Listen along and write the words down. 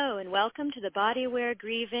welcome to the Body Aware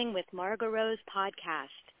Grieving with Margot Rose podcast.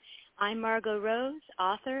 I'm Margot Rose,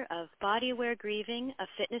 author of Body Aware Grieving, a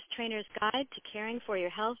fitness trainer's guide to caring for your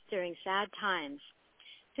health during sad times.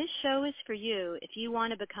 This show is for you if you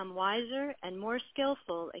want to become wiser and more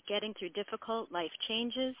skillful at getting through difficult life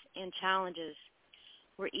changes and challenges.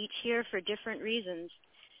 We're each here for different reasons.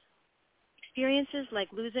 Experiences like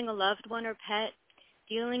losing a loved one or pet,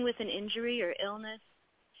 dealing with an injury or illness,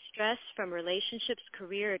 stress from relationships,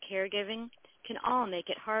 career, or caregiving can all make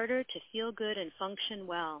it harder to feel good and function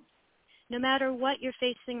well. No matter what you're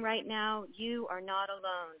facing right now, you are not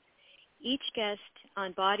alone. Each guest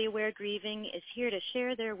on Body Aware Grieving is here to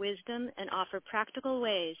share their wisdom and offer practical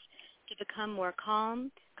ways to become more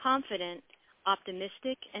calm, confident,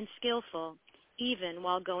 optimistic, and skillful, even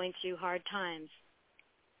while going through hard times.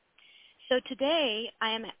 So today,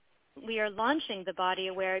 we are launching the Body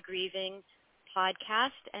Aware Grieving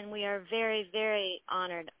podcast, and we are very, very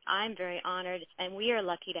honored. I'm very honored, and we are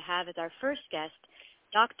lucky to have as our first guest,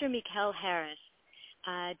 Dr. Mikel Harris.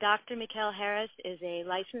 Dr. Mikel Harris is a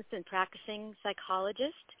licensed and practicing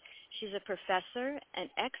psychologist. She's a professor and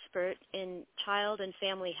expert in child and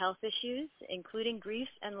family health issues, including grief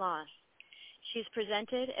and loss. She's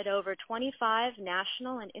presented at over 25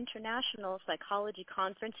 national and international psychology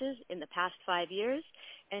conferences in the past 5 years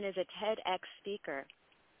and is a TEDx speaker.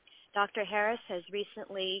 Dr. Harris has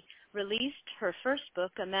recently released her first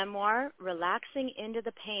book, a memoir, Relaxing into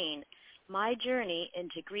the Pain, My Journey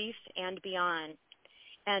into Grief and Beyond.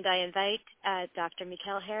 And I invite Dr.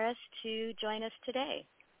 Mikel Harris to join us today.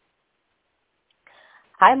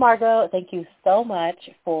 Hi, Margot. Thank you so much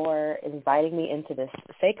for inviting me into this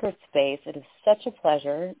sacred space. It is such a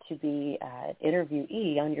pleasure to be an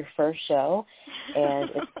interviewee on your first show, and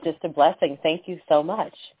it's just a blessing. Thank you so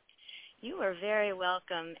much. You are very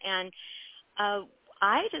welcome. And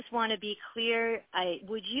I just want to be clear,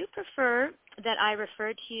 would you prefer that I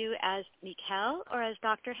refer to you as Mikel or as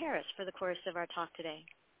Dr. Harris for the course of our talk today?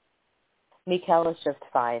 Mikel is just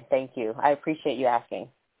fine. Thank you. I appreciate you asking.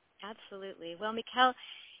 Absolutely. Well, Mikel,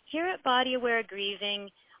 here at Body Aware Grieving,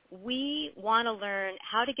 we want to learn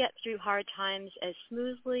how to get through hard times as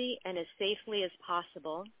smoothly and as safely as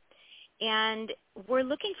possible. And we're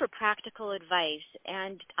looking for practical advice.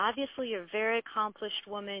 And obviously, you're a very accomplished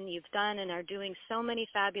woman. You've done and are doing so many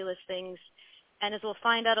fabulous things. And as we'll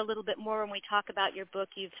find out a little bit more when we talk about your book,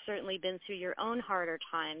 you've certainly been through your own harder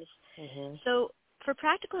times. Mm-hmm. So for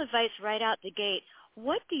practical advice right out the gate,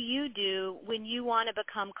 what do you do when you want to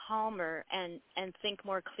become calmer and think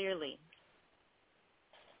more clearly?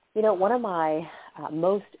 You know, one of my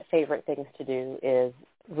most favorite things to do is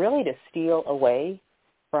really to steal away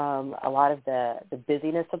from a lot of the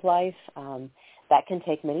busyness of life. That can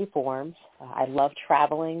take many forms. I love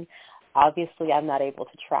traveling. Obviously, I'm not able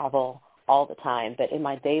to travel all the time, but in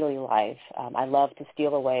my daily life, I love to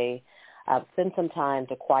steal away, spend some time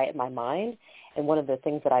to quiet my mind. And one of the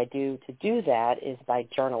things that I do to do that is by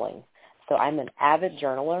journaling. So I'm an avid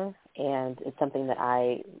journaler, and it's something that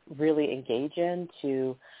I really engage in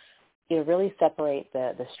to really separate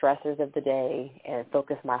the stressors of the day and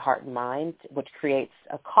focus my heart and mind, which creates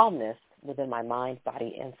a calmness within my mind,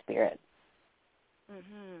 body, and spirit.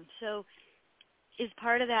 Mm-hmm. So is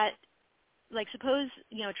part of that, like suppose,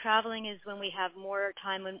 traveling is when we have more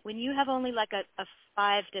time. When you have only like a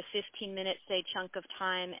 5 to 15 minute, say, chunk of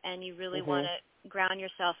time and you really want to ground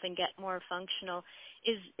yourself and get more functional,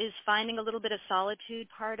 is finding a little bit of solitude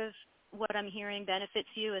part of what I'm hearing benefits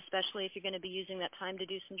you, especially if you're going to be using that time to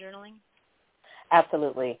do some journaling?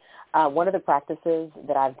 Absolutely. One of the practices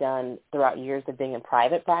that I've done throughout years of being in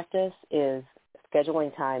private practice is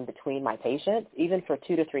scheduling time between my patients, even for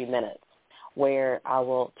 2 to 3 minutes, where I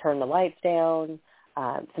will turn the lights down,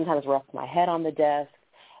 sometimes rest my head on the desk,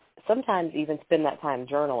 sometimes even spend that time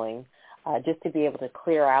journaling, just to be able to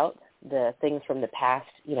clear out the things from the past,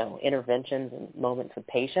 interventions and moments with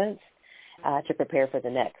patients, to prepare for the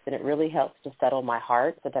next. And it really helps to settle my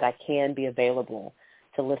heart so that I can be available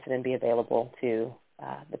to listen and be available to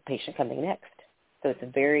the patient coming next. So it's a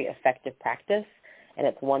very effective practice, and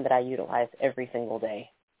it's one that I utilize every single day.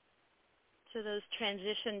 So those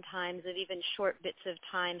transition times of even short bits of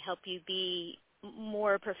time help you be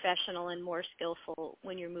more professional and more skillful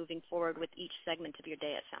when you're moving forward with each segment of your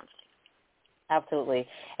day, it sounds like. Absolutely.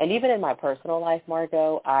 And even in my personal life,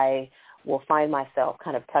 Margot, I will find myself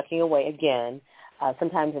kind of tucking away again,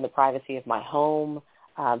 sometimes in the privacy of my home.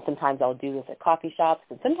 Sometimes I'll do this at coffee shops,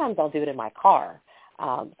 and sometimes I'll do it in my car.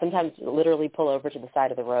 Sometimes literally pull over to the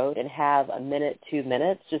side of the road and have a minute, 2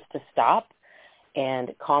 minutes just to stop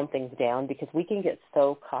and calm things down, because we can get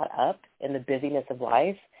so caught up in the busyness of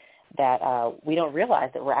life that we don't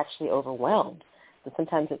realize that we're actually overwhelmed. So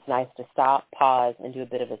sometimes it's nice to stop, pause, and do a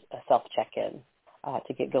bit of a self-check-in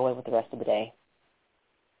to get going with the rest of the day.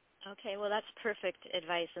 Okay, well, that's perfect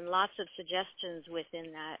advice and lots of suggestions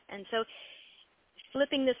within that. And so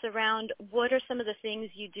flipping this around, what are some of the things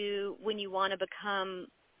you do when you want to become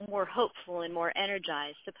more hopeful and more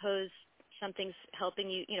energized? Suppose something's helping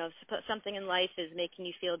you, suppose something in life is making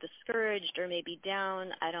you feel discouraged or maybe down.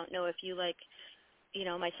 I don't know if you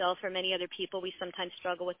myself or many other people, we sometimes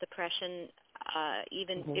struggle with depression.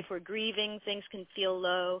 Even if we're grieving, things can feel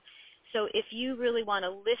low. So if you really want to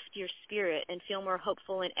lift your spirit and feel more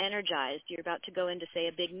hopeful and energized, you're about to go into, say,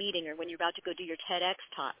 a big meeting, or when you're about to go do your TEDx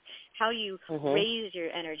talk, how you raise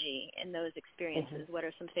your energy in those experiences. What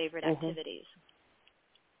are some favorite activities?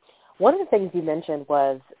 One of the things you mentioned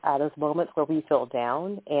was those moments where we feel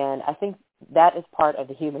down, and I think that is part of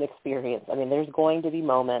the human experience. I mean, there's going to be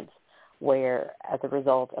moments where, as a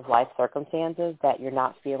result of life circumstances, that you're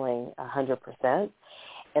not feeling 100%.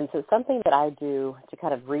 And so something that I do to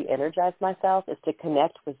kind of re-energize myself is to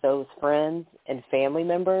connect with those friends and family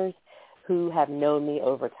members who have known me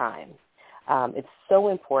over time. It's so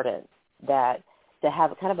important that to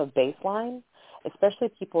have kind of a baseline, especially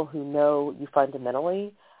people who know you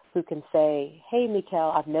fundamentally, who can say, hey,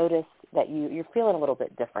 Mikkel, I've noticed that you're feeling a little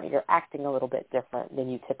bit different. You're acting a little bit different than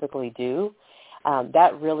you typically do.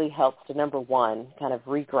 That really helps to, number one, kind of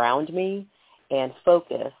reground me and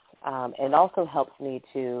focus, and also helps me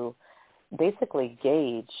to basically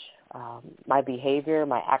gauge my behavior,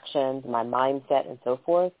 my actions, my mindset, and so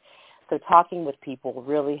forth. So talking with people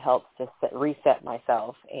really helps to reset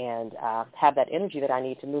myself and have that energy that I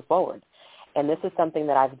need to move forward. And this is something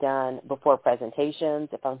that I've done before presentations.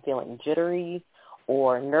 If I'm feeling jittery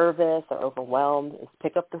or nervous or overwhelmed, is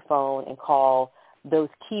pick up the phone and call those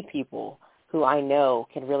key people who I know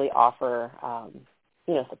can really offer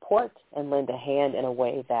support and lend a hand in a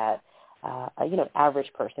way that an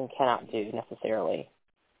average person cannot do necessarily.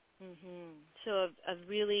 So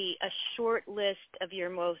a short list of your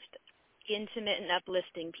most intimate and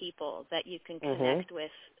uplifting people that you can connect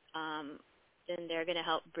with, then they're going to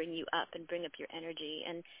help bring you up and bring up your energy.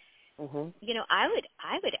 And I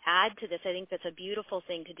would add to this. I think that's a beautiful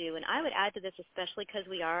thing to do, and I would add to this, especially because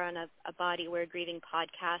we are on a Body Aware Grieving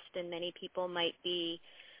podcast, and many people might be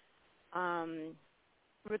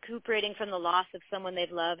recuperating from the loss of someone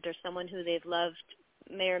they've loved, or someone who they've loved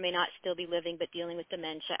may or may not still be living, but dealing with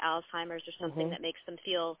dementia, Alzheimer's, or something that makes them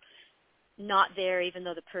feel not there, even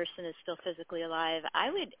though the person is still physically alive.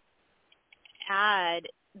 I would add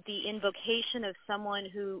the invocation of someone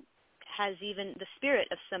who has even the spirit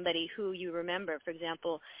of somebody who you remember, for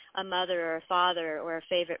example, a mother or a father or a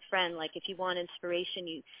favorite friend. Like if you want inspiration,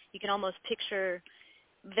 you can almost picture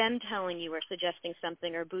them telling you or suggesting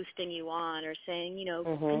something or boosting you on or saying,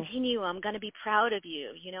 continue, I'm going to be proud of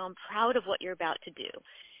you. I'm proud of what you're about to do.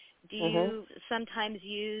 Do you sometimes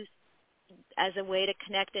use as a way to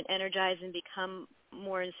connect and energize and become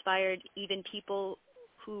more inspired even people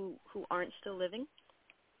who aren't still living?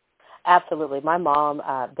 Absolutely. My mom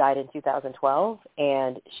died in 2012,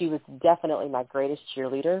 and she was definitely my greatest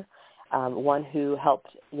cheerleader, one who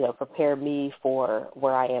helped, prepare me for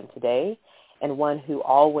where I am today, and one who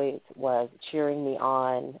always was cheering me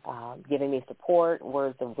on, giving me support,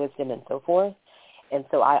 words of wisdom, and so forth. And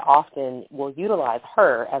so I often will utilize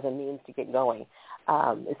her as a means to get going,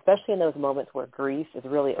 especially in those moments where grief is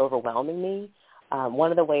really overwhelming me.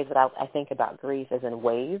 One of the ways that I think about grief is in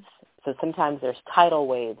waves. So sometimes there's tidal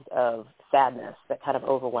waves of sadness that kind of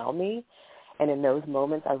overwhelm me. And in those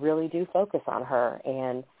moments, I really do focus on her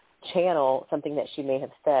and channel something that she may have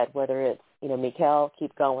said, whether it's, Mikkel,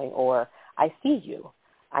 keep going, or I see you.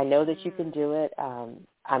 I know that you can do it.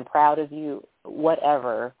 I'm proud of you,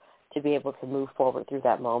 whatever, to be able to move forward through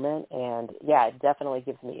that moment. And, yeah, it definitely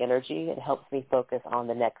gives me energy. It helps me focus on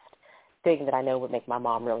the next thing that I know would make my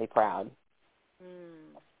mom really proud.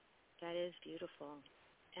 That is beautiful.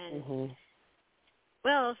 And,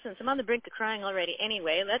 well, since I'm on the brink of crying already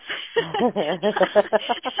anyway,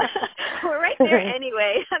 we're right there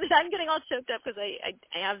anyway. I mean, I'm getting all choked up because I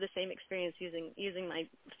have the same experience using my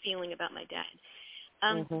feeling about my dad.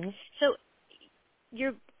 So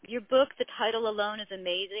your book, the title alone is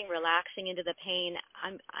amazing, Relaxing into the Pain.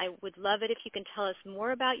 I would love it if you can tell us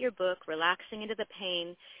more about your book, Relaxing into the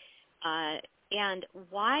Pain, and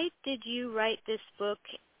why did you write this book,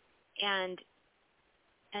 and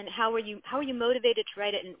how were you motivated to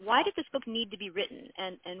write it, and why did this book need to be written,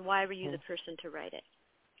 and why were you the person to write it?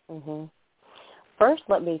 First,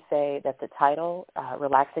 let me say that the title,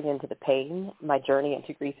 Relaxing into the Pain, My Journey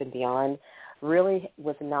into Grief and Beyond, really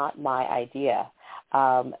was not my idea.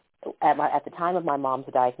 At the time of my mom's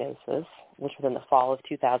diagnosis, which was in the fall of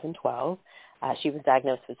 2012, She was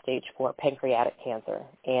diagnosed with stage 4 pancreatic cancer,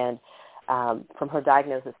 and from her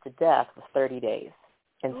diagnosis to death was 30 days.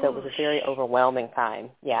 And so it was a very overwhelming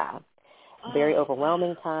time. Yeah, very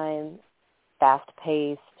overwhelming time,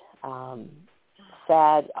 fast-paced,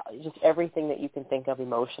 sad, just everything that you can think of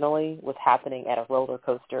emotionally was happening at a roller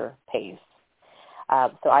coaster pace.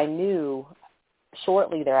 So I knew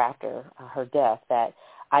shortly thereafter her death that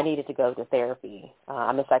I needed to go to therapy.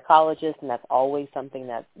 I'm a psychologist, and that's always something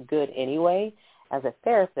that's good anyway as a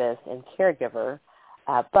therapist and caregiver,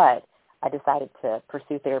 but I decided to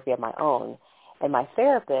pursue therapy of my own. And my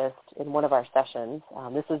therapist in one of our sessions,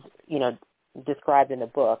 this is, described in the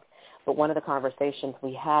book, but one of the conversations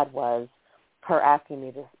we had was her asking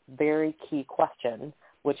me this very key question,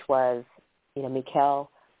 which was, Mikkel,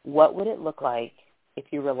 what would it look like if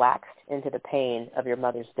you relaxed into the pain of your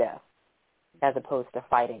mother's death as opposed to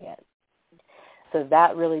fighting it? So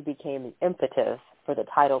that really became the impetus for the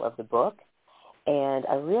title of the book. And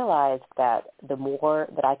I realized that the more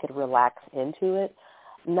that I could relax into it,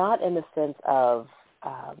 not in the sense of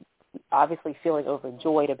obviously feeling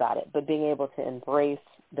overjoyed about it, but being able to embrace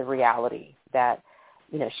the reality that,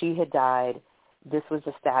 she had died, this was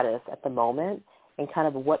the status at the moment, and kind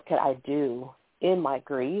of what could I do in my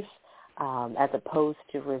grief as opposed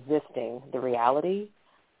to resisting the reality,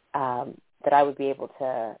 that I would be able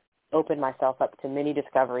to open myself up to many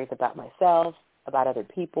discoveries about myself, about other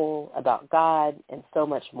people, about God, and so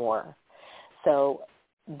much more. So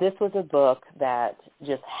this was a book that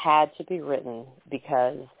just had to be written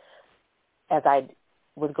because as I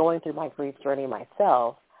was going through my grief journey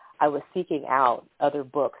myself, I was seeking out other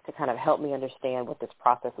books to kind of help me understand what this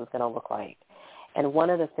process was going to look like. And one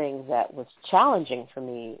of the things that was challenging for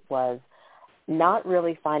me was not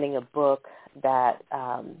really finding a book that,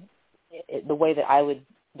 the way that I would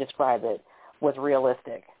describe it, was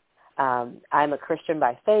realistic. I'm a Christian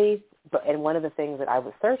by faith, and one of the things that I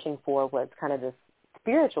was searching for was kind of this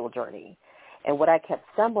spiritual journey. And what I kept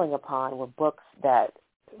stumbling upon were books that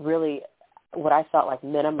really, what I felt like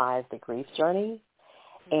minimized the grief journey.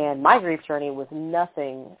 And my grief journey was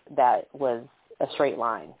nothing that was a straight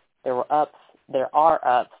line. There were ups, there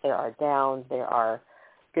are downs, there are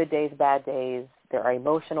good days, bad days, there are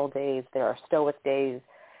emotional days, there are stoic days.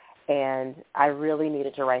 And I really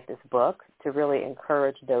needed to write this book to really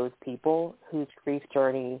encourage those people whose grief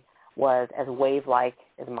journey was as wave-like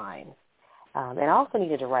as mine. And I also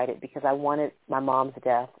needed to write it because I wanted my mom's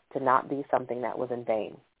death to not be something that was in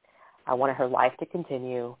vain. I wanted her life to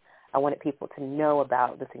continue. I wanted people to know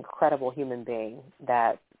about this incredible human being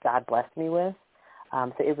that God blessed me with.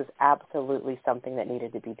 So it was absolutely something that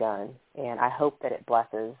needed to be done. And I hope that it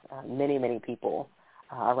blesses many, many people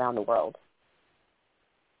around the world.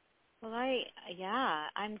 Well,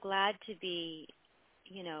 I'm glad to be,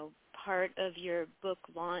 part of your book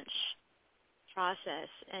launch process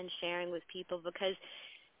and sharing with people because,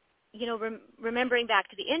 remembering back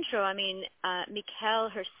to the intro, Mikkel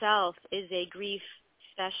herself is a grief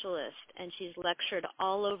specialist, and she's lectured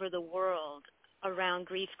all over the world around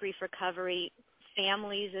grief recovery,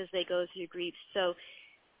 families as they go through grief. So,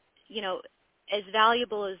 as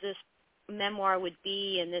valuable as this memoir would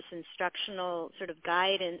be and this instructional sort of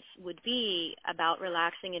guidance would be about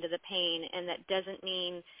relaxing into the pain, and that doesn't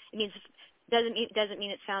mean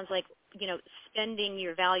it sounds like spending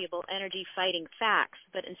your valuable energy fighting facts,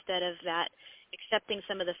 but instead of that, accepting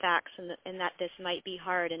some of the facts and that this might be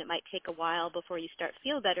hard and it might take a while before you start to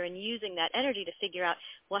feel better, and using that energy to figure out,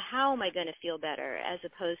 well, how am I going to feel better, as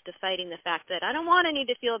opposed to fighting the fact that I don't want to need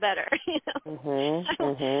to feel better.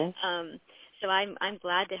 So I'm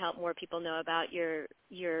glad to help more people know about you're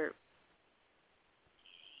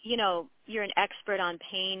an expert on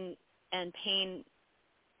pain and pain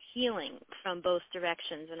healing from both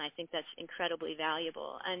directions, and I think that's incredibly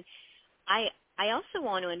valuable. And I also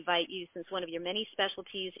want to invite you, since one of your many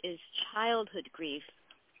specialties is childhood grief,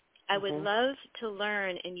 I would love to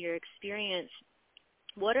learn in your experience,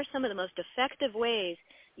 what are some of the most effective ways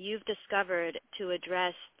you've discovered to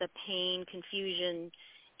address the pain, confusion,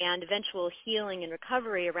 and eventual healing and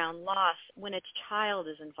recovery around loss when a child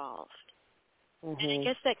is involved? And I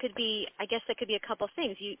guess that could be a couple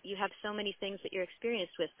things. You have so many things that you're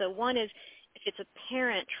experienced with. So one is, if it's a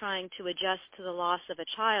parent trying to adjust to the loss of a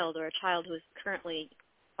child, or a child who is currently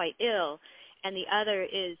quite ill, and the other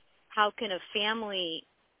is, how can a family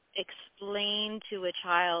explain to a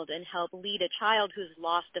child and help lead a child who's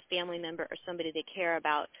lost a family member or somebody they care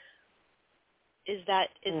about? Is that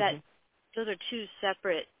those are two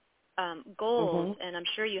separate goals, and I'm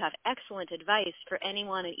sure you have excellent advice for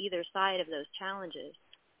anyone on either side of those challenges.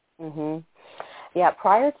 Yeah,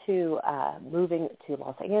 prior to moving to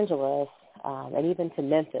Los Angeles, and even to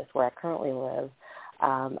Memphis, where I currently live,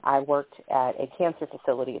 I worked at a cancer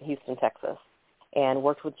facility in Houston, Texas, and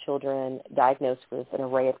worked with children diagnosed with an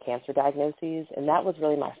array of cancer diagnoses, and that was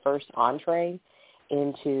really my first entree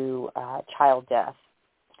into child death.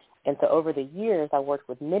 And so over the years, I worked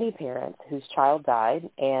with many parents whose child died,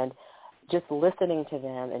 and just listening to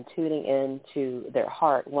them and tuning into their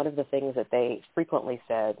heart, one of the things that they frequently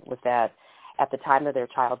said was that at the time of their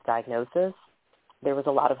child's diagnosis, there was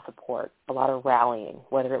a lot of support, a lot of rallying,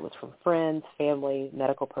 whether it was from friends, family,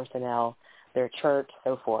 medical personnel, their church,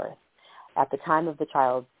 so forth. At the time of the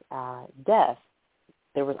child's death,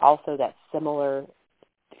 there was also that similar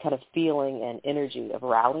kind of feeling and energy of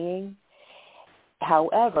rallying.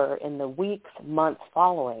 However, in the weeks, months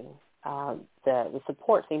following, the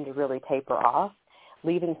support seemed to really taper off,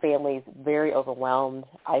 leaving families very overwhelmed,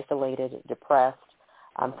 isolated, depressed,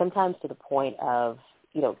 sometimes to the point of,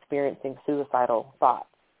 experiencing suicidal thoughts.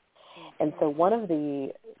 And so one of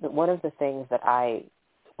the things that I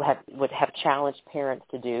would have challenged parents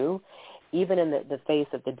to do, even in the face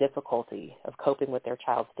of the difficulty of coping with their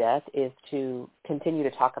child's death, is to continue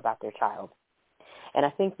to talk about their child. And I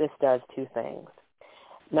think this does two things.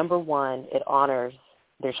 Number one, it honors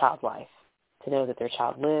their child's life, to know that their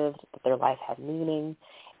child lived, that their life had meaning,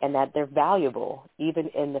 and that they're valuable even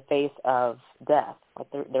in the face of death. Like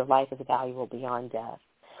their life is valuable beyond death.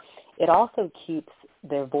 It also keeps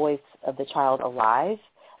their voice of the child alive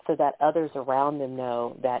so that others around them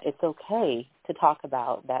know that it's okay to talk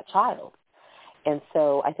about that child. And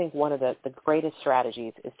so I think one of the greatest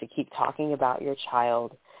strategies is to keep talking about your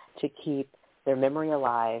child, to keep their memory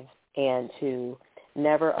alive, and to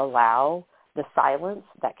never allow the silence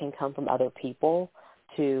that can come from other people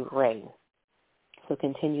to reign. So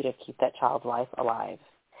continue to keep that child's life alive.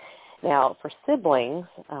 Now, for siblings,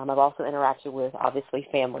 I've also interacted with, obviously,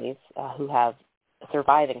 families who have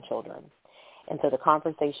surviving children. And so the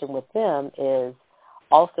conversation with them is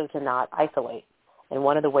also to not isolate. And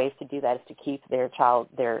one of the ways to do that is to keep their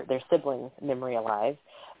siblings' memory alive,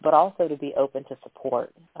 but also to be open to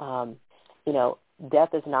support.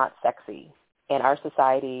 Death is not sexy. In our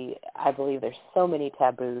society, I believe there's so many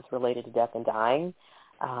taboos related to death and dying.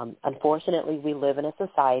 Unfortunately, we live in a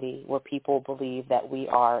society where people believe that we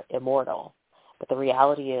are immortal, but the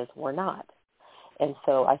reality is we're not. And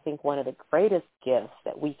so I think one of the greatest gifts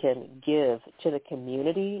that we can give to the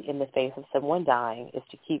community in the face of someone dying is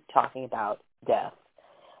to keep talking about death,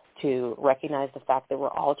 to recognize the fact that we're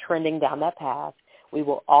all trending down that path. We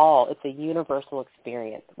will all, it's a universal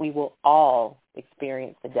experience. We will all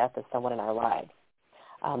experience the death of someone in our lives.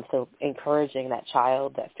 So encouraging that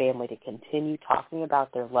child, that family to continue talking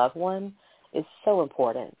about their loved one is so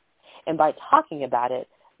important. And by talking about it,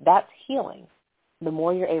 that's healing. The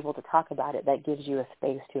more you're able to talk about it, that gives you a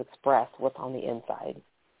space to express what's on the inside.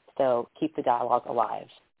 So keep the dialogue alive.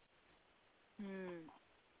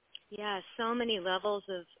 Yeah, so many levels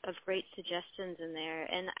of great suggestions in there.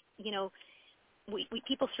 And, we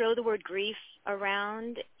people throw the word grief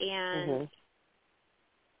around, and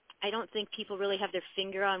I don't think people really have their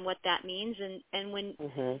finger on what that means. And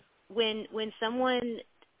when someone,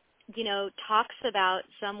 talks about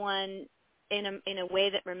someone in a way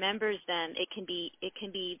that remembers them, it can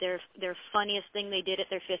be their funniest thing they did at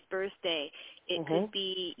their 5th birthday. It could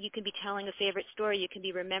be, you can be telling a favorite story. You can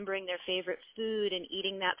be remembering their favorite food and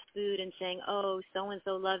eating that food and saying, oh,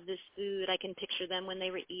 so-and-so loved this food. I can picture them when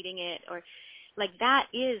they were eating it. Or like that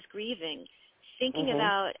is grieving. Thinking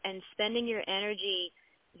about and spending your energy,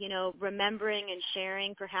 remembering and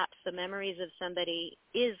sharing perhaps the memories of somebody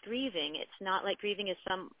is grieving. It's not like grieving is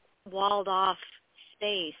some walled off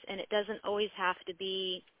space, and it doesn't always have to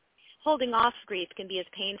be. Holding off grief can be as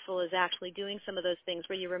painful as actually doing some of those things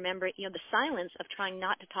where you remember, the silence of trying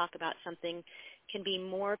not to talk about something can be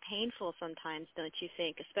more painful sometimes, don't you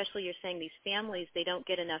think? Especially you're saying these families, they don't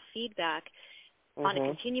get enough feedback on a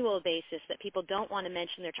continual basis that people don't want to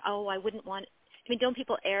mention their I wouldn't want. I mean, don't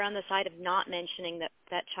people err on the side of not mentioning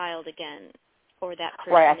that child again or that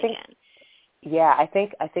person again? Yeah, I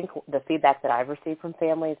think the feedback that I've received from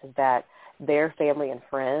families is that their family and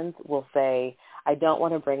friends will say, I don't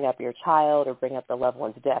want to bring up your child or bring up the loved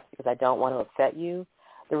one's death because I don't want to upset you.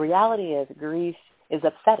 The reality is grief is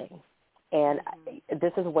upsetting. And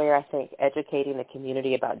this is where I think educating the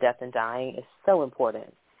community about death and dying is so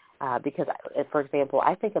important. Because, for example,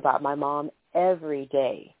 I think about my mom every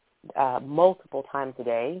day, multiple times a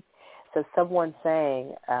day. So someone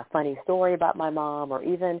saying a funny story about my mom or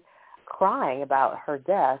even crying about her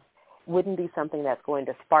death wouldn't be something that's going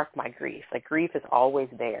to spark my grief. Like, grief is always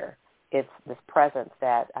there. It's this presence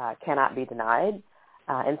that cannot be denied.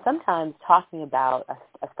 And sometimes talking about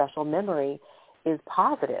a special memory is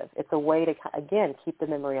positive. It's a way to, again, keep the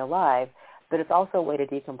memory alive, but it's also a way to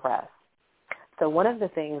decompress. So one of the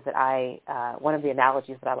things that one of the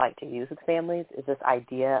analogies that I like to use with families is this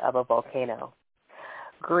idea of a volcano.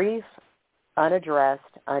 Grief, unaddressed,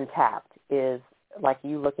 untapped, is like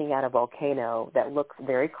you looking at a volcano that looks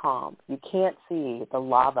very calm. You can't see the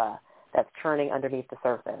lava that's churning underneath the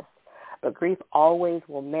surface. But grief always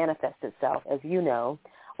will manifest itself, as you know,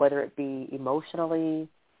 whether it be emotionally,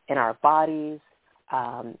 in our bodies,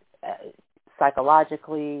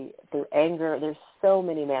 psychologically, through anger. There's so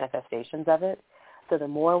many manifestations of it. So the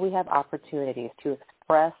more we have opportunities to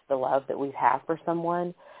express the love that we have for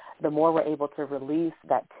someone, the more we're able to release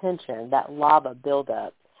that tension, that lava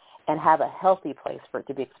buildup, and have a healthy place for it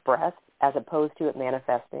to be expressed as opposed to it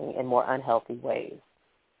manifesting in more unhealthy ways.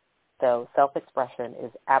 So self-expression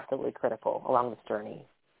is absolutely critical along this journey.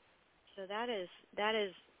 So that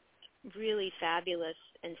is really fabulous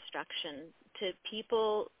instruction to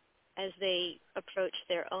people as they approach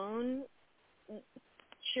their own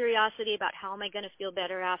curiosity about how am I going to feel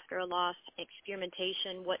better after a loss,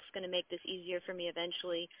 experimentation, what's going to make this easier for me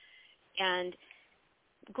eventually. And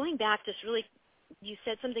going back, just really, you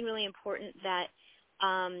said something really important that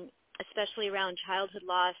especially around childhood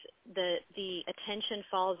loss, the attention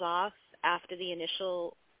falls off after the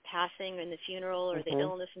initial passing and the funeral or the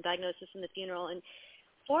illness and diagnosis and the funeral. And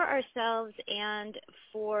for ourselves and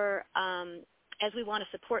for as we want to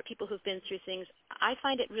support people who've been through things, I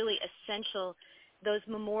find it really essential, those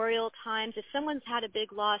memorial times. If someone's had a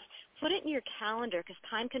big loss, put it in your calendar because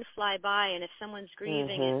time can fly by, and if someone's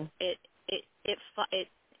grieving, it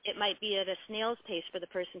might be at a snail's pace for the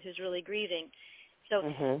person who's really grieving. So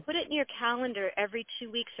put it in your calendar every 2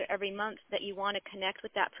 weeks or every month that you want to connect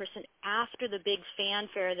with that person after the big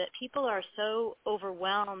fanfare that people are so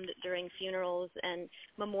overwhelmed during funerals and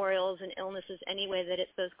memorials and illnesses anyway that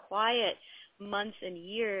it's those quiet months and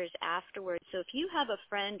years afterwards. So if you have a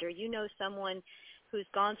friend or you know someone who's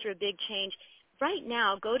gone through a big change, right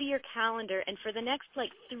now go to your calendar and for the next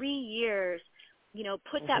 3 years,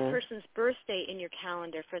 put that person's birthday in your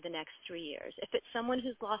calendar for the next 3 years. If it's someone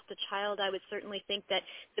who's lost a child, I would certainly think that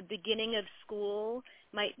the beginning of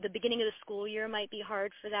the school year might be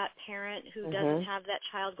hard for that parent who doesn't have that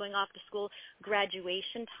child going off to school.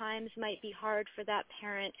 Graduation times might be hard for that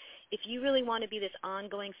parent. If you really want to be this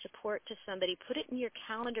ongoing support to somebody, put it in your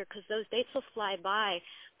calendar because those dates will fly by.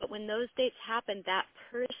 But when those dates happen, that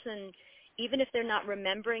person, even if they're not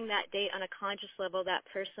remembering that date on a conscious level, that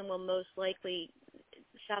person will most likely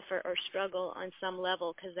suffer or struggle on some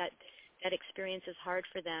level because that experience is hard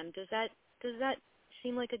for them. Does that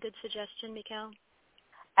seem like a good suggestion, Mikkel?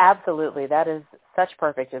 Absolutely. That is such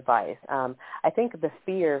perfect advice. I think the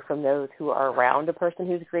fear from those who are around a person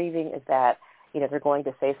who's grieving is that, they're going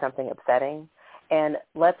to say something upsetting. And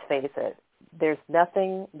let's face it, there's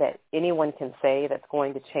nothing that anyone can say that's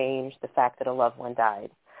going to change the fact that a loved one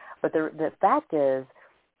died. But the fact is,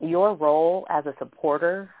 your role as a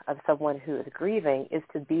supporter of someone who is grieving is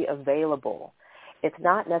to be available. It's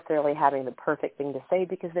not necessarily having the perfect thing to say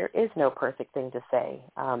because there is no perfect thing to say.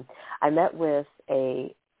 I met with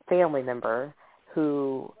a family member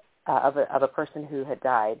who of a person who had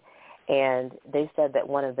died, and they said that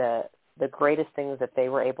one of the greatest things that they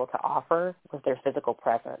were able to offer was their physical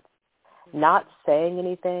presence. Not saying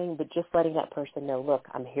anything, but just letting that person know, look,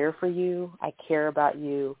 I'm here for you. I care about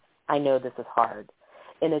you. I know this is hard.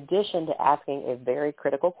 In addition to asking a very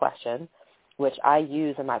critical question, which I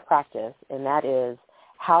use in my practice, and that is,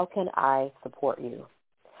 how can I support you?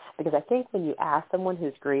 Because I think when you ask someone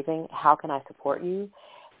who's grieving, how can I support you?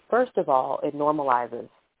 First of all, it normalizes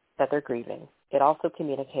that they're grieving. It also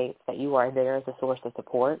communicates that you are there as a source of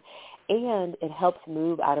support, and it helps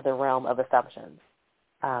move out of the realm of assumptions.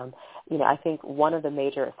 I think one of the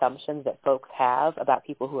major assumptions that folks have about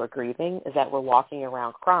people who are grieving is that we're walking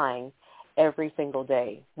around crying every single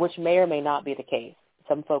day, which may or may not be the case.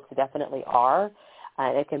 Some folks definitely are,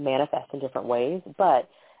 and it can manifest in different ways, but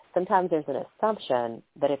sometimes there's an assumption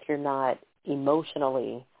that if you're not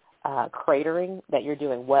emotionally cratering, that you're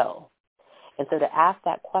doing well. And so to ask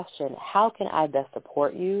that question, how can I best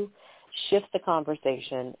support you, shifts the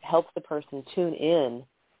conversation, helps the person tune in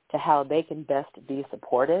to how they can best be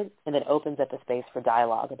supported, and then opens up a space for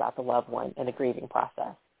dialogue about the loved one and the grieving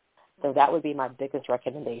process. So that would be my biggest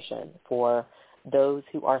recommendation for those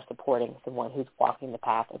who are supporting someone who's walking the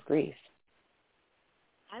path of grief.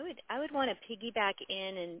 I would want to piggyback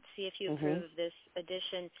in and see if you approve of this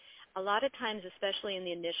addition. a lot of times, especially in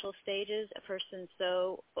the initial stages, a person's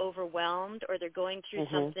so overwhelmed or they're going through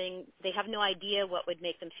something, they have no idea what would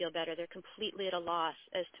make them feel better. They're completely at a loss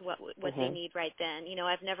as to what they need right then. You know,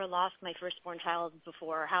 I've never lost my firstborn child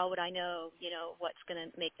before. How would I know, what's going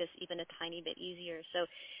to make this even a tiny bit easier? So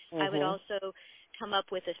I would also come up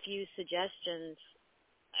with a few suggestions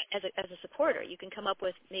as a supporter. You can come up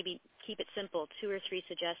with, maybe keep it simple, 2 or 3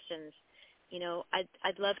 suggestions.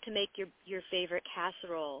 I'd love to make your favorite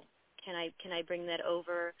casserole. Can I bring that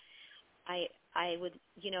over? I would,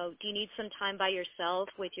 do you need some time by yourself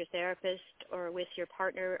with your therapist or with your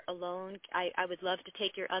partner alone? I would love to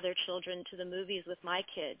take your other children to the movies with my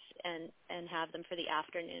kids and have them for the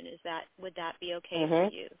afternoon. Would that be okay for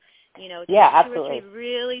you? Yeah, 2 absolutely. or 3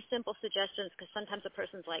 really simple suggestions, because sometimes a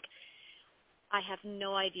person's like, I have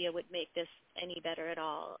no idea would make this any better at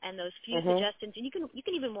all. And those few suggestions, and you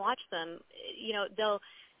can even watch them.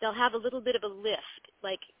 They'll have a little bit of a lift.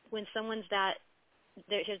 Like when someone's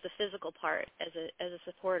here's the physical part as a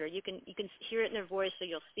supporter. You can hear it in their voice, or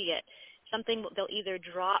you'll see it. They'll either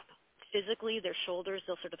drop physically, their shoulders,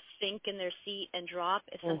 they'll sort of sink in their seat and drop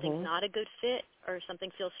if something's not a good fit or something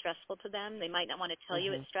feels stressful to them. They might not want to tell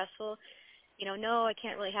you it's stressful. No, I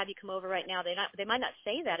can't really have you come over right now. They might not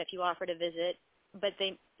say that if you offer to visit, but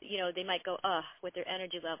they might go, with their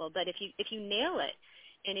energy level. But if you nail it,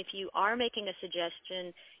 and if you are making a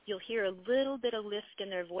suggestion, you'll hear a little bit of lift in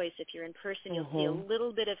their voice. If you're in person, you'll see a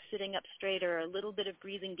little bit of sitting up straighter, or a little bit of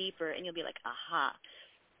breathing deeper, and you'll be like, aha,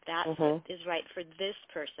 that's what is right for this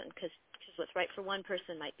person, because what's right for one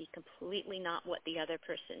person might be completely not what the other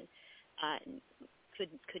person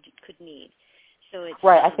could need. So it's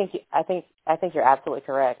right. I think you're absolutely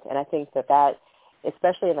correct, and I think that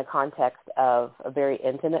especially in the context of a very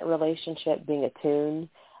intimate relationship, being attuned,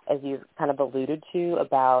 as you kind of alluded to,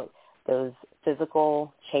 about those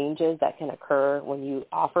physical changes that can occur when you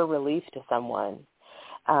offer relief to someone.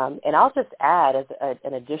 And I'll just add, as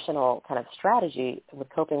an additional kind of strategy with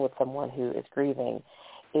coping with someone who is grieving,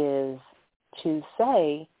 is to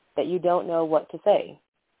say that you don't know what to say.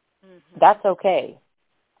 That's okay.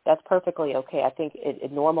 That's perfectly okay. I think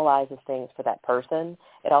it normalizes things for that person.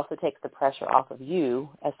 It also takes the pressure off of you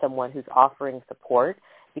as someone who's offering support,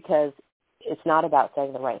 because it's not about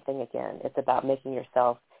saying the right thing again. It's about making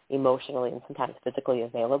yourself emotionally and sometimes physically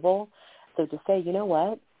available. So to say, you know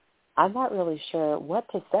what, I'm not really sure what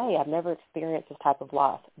to say. I've never experienced this type of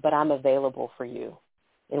loss, but I'm available for you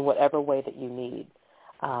in whatever way that you need,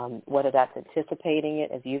 whether that's anticipating it,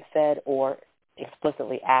 as you've said, or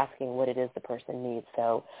explicitly asking what it is the person needs.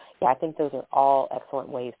 So, yeah, I think those are all excellent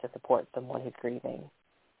ways to support someone who's grieving.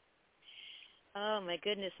 Oh, my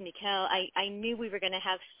goodness, Mikkel. I knew we were going to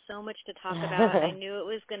have so much to talk about. I knew it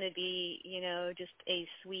was going to be, just a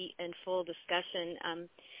sweet and full discussion.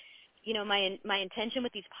 My intention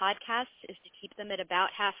with these podcasts is to keep them at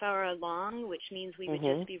about half hour long, which means we would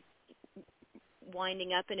just be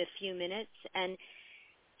winding up in a few minutes. And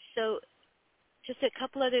so just a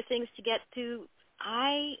couple other things to get to.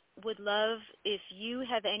 I would love if you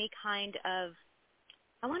have any kind of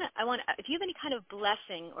if you have any kind of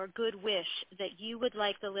blessing or good wish that you would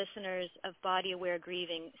like the listeners of Body Aware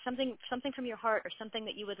Grieving, something from your heart, or something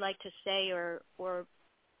that you would like to say or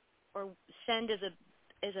send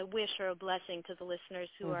as a wish or a blessing to the listeners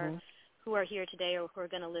who are here today, or who are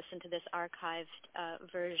going to listen to this archived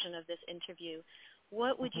version of this interview.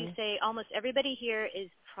 What would you say? Almost everybody here is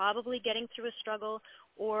probably getting through a struggle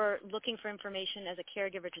or looking for information as a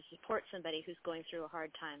caregiver to support somebody who's going through a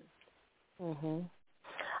hard time.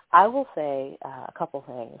 I will say a couple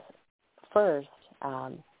things. First,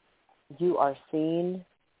 you are seen,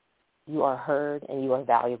 you are heard, and you are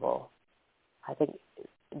valuable. I think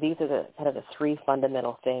these are the kind of the 3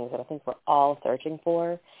 fundamental things that I think we're all searching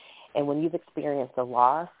for. And when you've experienced a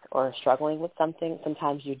loss or are struggling with something,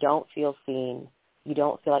 sometimes you don't feel seen. You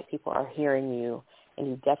don't feel like people are hearing you, and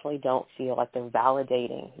you definitely don't feel like they're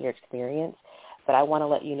validating your experience. But I want to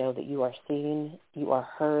let you know that you are seen, you are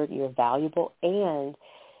heard, you are valuable, and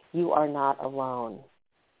you are not alone.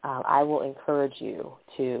 I will encourage you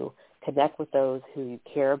to connect with those who you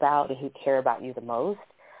care about and who care about you the most,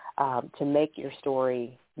 to make your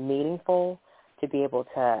story meaningful, to be able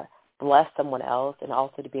to bless someone else, and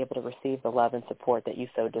also to be able to receive the love and support that you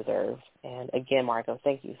so deserve. And again, Margot,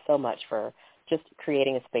 thank you so much for just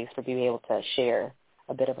creating a space for being able to share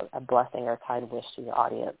a bit of a blessing or a kind wish to your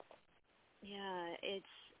audience. Yeah, it's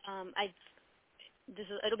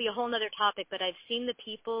it'll be a whole other topic, but I've seen the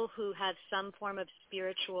people who have some form of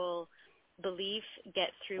spiritual belief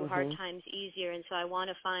get through hard times easier, and so I want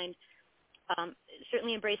to find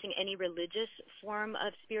certainly embracing any religious form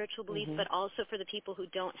of spiritual belief, but also for the people who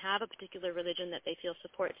don't have a particular religion that they feel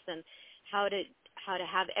supports them, how to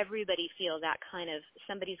have everybody feel that kind of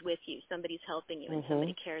somebody's with you, somebody's helping you, and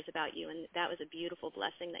somebody cares about you. And that was a beautiful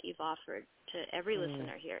blessing that you've offered to every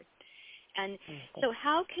listener here. And so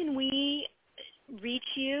how can we reach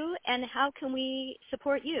you, and how can we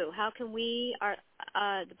support you? How can we,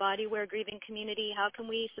 the Body Aware Grieving community, how can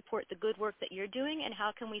we support the good work that you're doing, and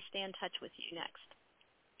how can we stay in touch with you next?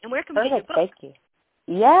 And where can we get your book? Thank you.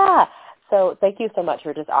 Yeah. So thank you so much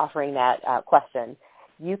for just offering that question.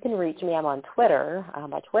 You can reach me. I'm on Twitter.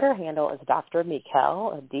 My Twitter handle is Dr.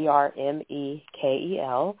 Mekel,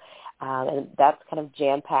 DrMekel, and that's kind of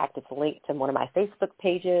jam-packed. It's linked to one of my Facebook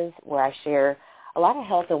pages where I share a lot of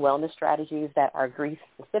health and wellness strategies that are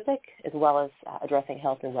grief-specific, as well as addressing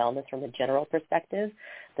health and wellness from a general perspective.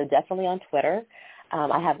 So definitely on Twitter.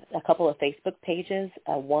 I have a couple of Facebook pages.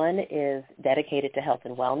 One is dedicated to health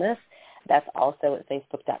and wellness. That's also at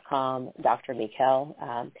facebook.com, Dr. Mekel.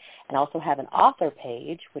 And I also have an author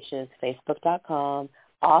page, which is facebook.com,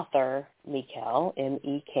 author Mekel,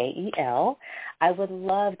 Mekel. I would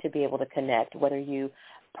love to be able to connect, whether you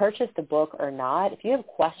purchase the book or not. If you have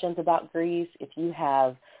questions about grief, if you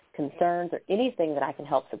have concerns or anything that I can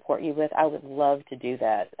help support you with, I would love to do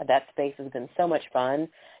that. That space has been so much fun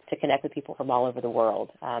to connect with people from all over the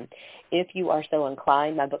world. If you are so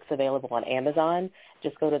inclined, my book's available on Amazon.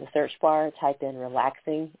 Just go to the search bar, type in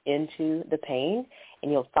Relaxing Into the Pain,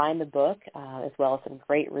 and you'll find the book as well as some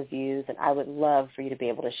great reviews. And I would love for you to be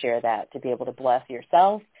able to share that, to be able to bless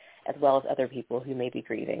yourself as well as other people who may be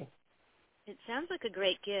grieving. It sounds like a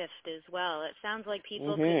great gift as well. It sounds like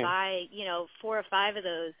people could buy, 4 or 5 of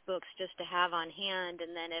those books just to have on hand,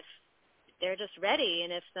 and then if they're just ready,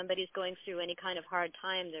 and if somebody's going through any kind of hard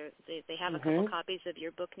time, they have a couple copies of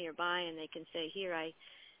your book nearby, and they can say, here,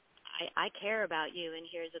 I care about you, and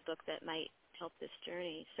here's a book that might help this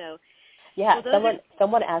journey. So, yeah,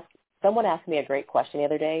 someone asked me a great question the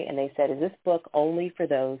other day, and they said, is this book only for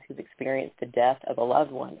those who've experienced the death of a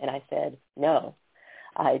loved one? And I said, no.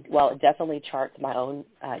 It definitely charts my own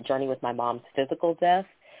journey with my mom's physical death.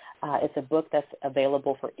 It's a book that's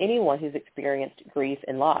available for anyone who's experienced grief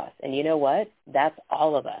and loss. And you know what? That's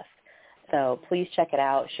all of us. So please check it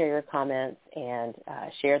out, share your comments, and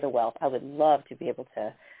share the wealth. I would love to be able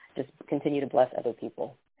to just continue to bless other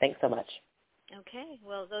people. Thanks so much. Okay.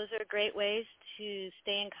 Well, those are great ways to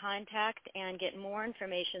stay in contact and get more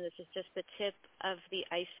information. This is just the tip of the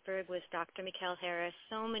iceberg with Dr. Mekel Harris.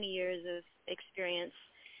 So many years of experience.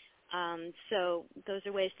 So those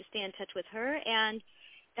are ways to stay in touch with her. And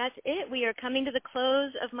that's it. We are coming to the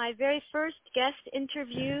close of my very first guest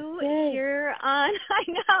interview here on, I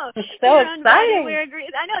know. It's so exciting.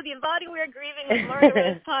 I know, the Body Aware Grieving with Margo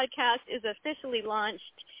Rose podcast is officially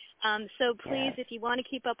launched. So please, if you want to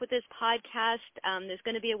keep up with this podcast, there's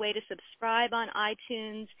going to be a way to subscribe on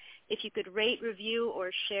iTunes. If you could rate, review,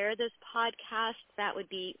 or share this podcast, that would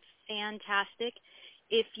be fantastic.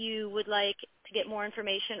 If you would like to get more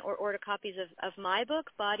information or order copies of my book,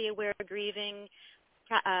 Body Aware Grieving,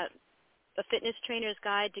 A Fitness Trainer's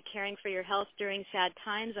Guide to Caring for Your Health During Sad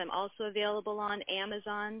Times, I'm also available on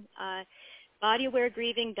Amazon.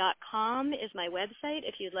 BodyAwareGrieving.com is my website.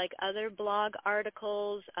 If you'd like other blog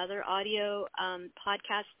articles, other audio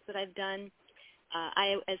podcasts that I've done,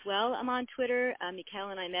 I as well am on Twitter.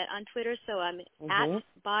 Mekel and I met on Twitter, so I'm at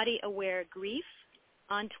Body Aware Grief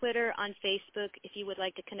on Twitter, on Facebook. If you would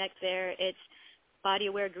like to connect there, it's Body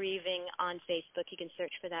Aware Grieving on Facebook. You can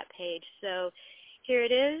search for that page. So here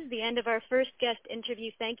it is, the end of our first guest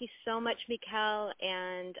interview. Thank you so much, Mekel,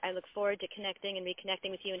 and I look forward to connecting and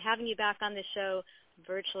reconnecting with you and having you back on the show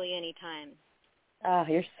virtually anytime. Oh,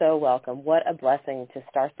 you're so welcome. What a blessing to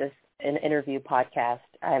start this interview podcast.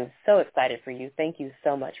 I'm so excited for you. Thank you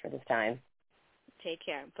so much for this time. Take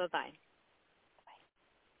care. Bye-bye.